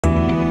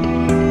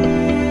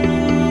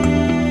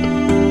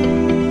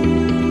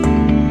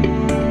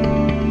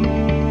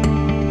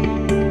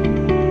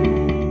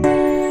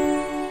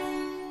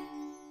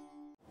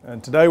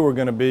Today we're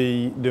going to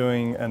be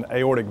doing an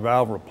aortic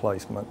valve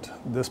replacement.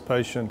 This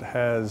patient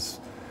has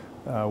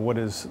what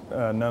is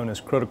known as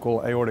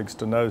critical aortic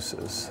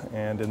stenosis,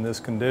 and in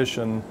this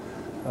condition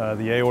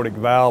the aortic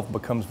valve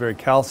becomes very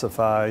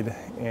calcified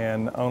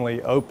and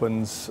only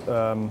opens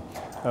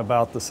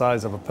about the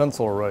size of a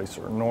pencil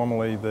eraser.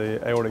 Normally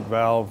the aortic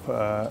valve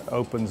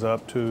opens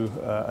up to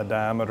a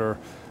diameter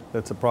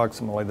that's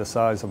approximately the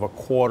size of a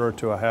quarter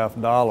to a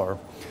 $1/2.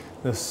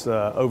 This,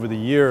 over the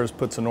years,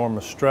 puts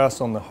enormous stress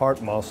on the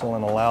heart muscle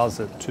and allows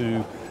it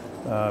to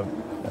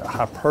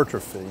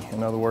hypertrophy.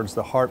 In other words,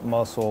 the heart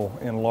muscle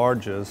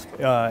enlarges.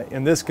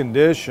 In this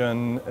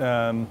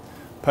condition,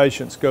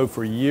 patients go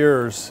for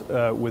years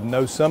with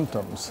no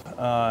symptoms,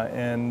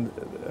 and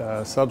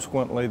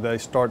subsequently they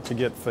start to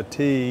get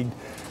fatigued.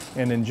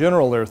 And in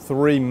general, there are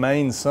three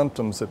main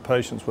symptoms that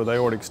patients with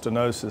aortic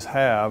stenosis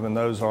have, and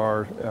those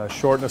are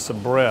shortness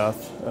of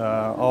breath,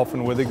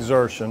 often with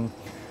exertion,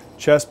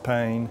 chest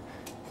pain,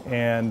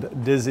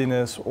 and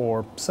dizziness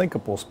or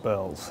syncopal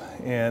spells.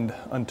 And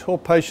until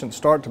patients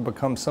start to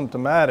become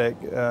symptomatic,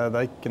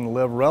 they can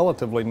live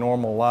relatively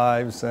normal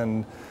lives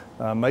and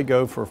may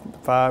go for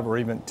 5 or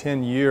even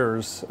 10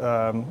 years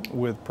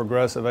with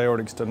progressive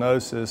aortic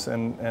stenosis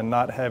and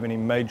not have any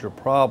major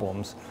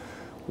problems.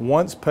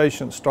 Once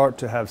patients start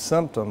to have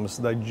symptoms,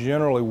 they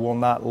generally will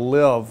not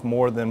live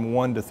more than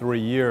 1 to 3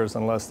 years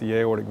unless the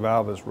aortic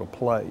valve is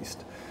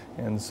replaced.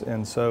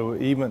 And so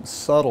even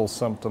subtle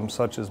symptoms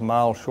such as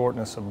mild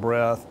shortness of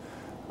breath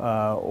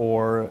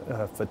or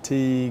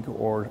fatigue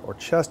or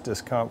chest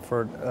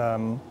discomfort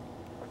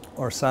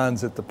are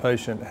signs that the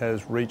patient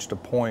has reached a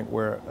point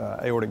where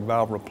aortic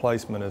valve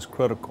replacement is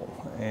critical.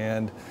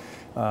 And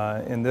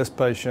in this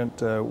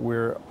patient,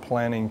 we're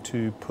planning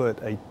to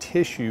put a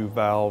tissue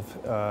valve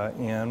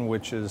in,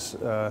 which is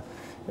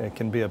it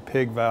can be a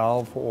pig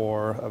valve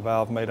or a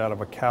valve made out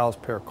of a cow's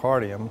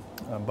pericardium,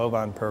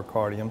 bovine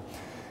pericardium.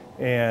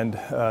 And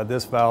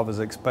this valve is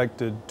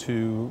expected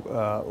to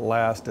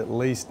last at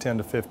least 10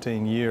 to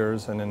 15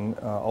 years, and in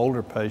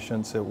older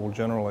patients it will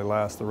generally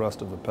last the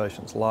rest of the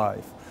patient's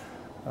life.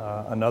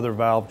 Another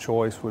valve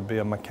choice would be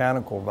a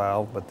mechanical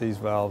valve, but these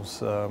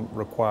valves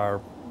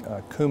require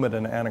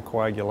Coumadin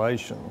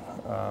anticoagulation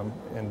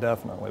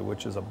indefinitely,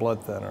 which is a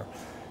blood thinner.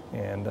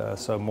 And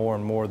so more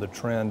and more the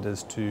trend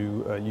is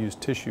to use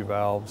tissue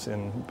valves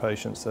in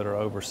patients that are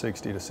over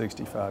 60 to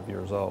 65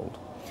 years old.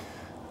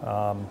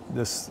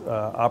 This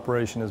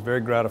operation is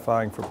very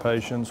gratifying for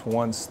patients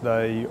once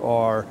they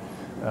are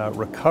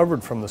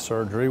recovered from the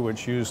surgery,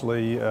 which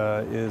usually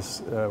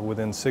is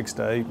within 6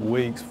 to 8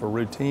 weeks for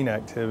routine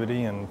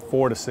activity and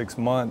 4 to 6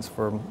 months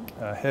for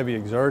heavy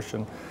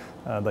exertion.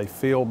 They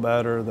feel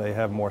better, they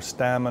have more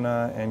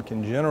stamina, and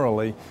can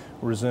generally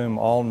resume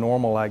all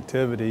normal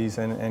activities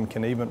and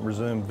can even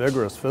resume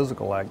vigorous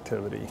physical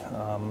activity.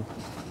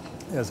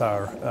 As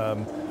our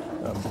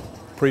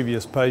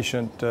previous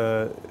patient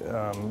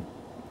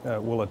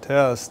will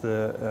attest,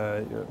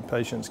 the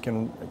patients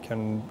can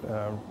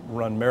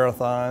run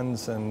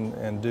marathons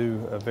and do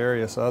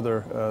various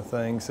other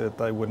things that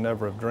they would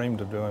never have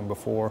dreamed of doing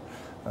before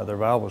their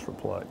valve was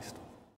replaced.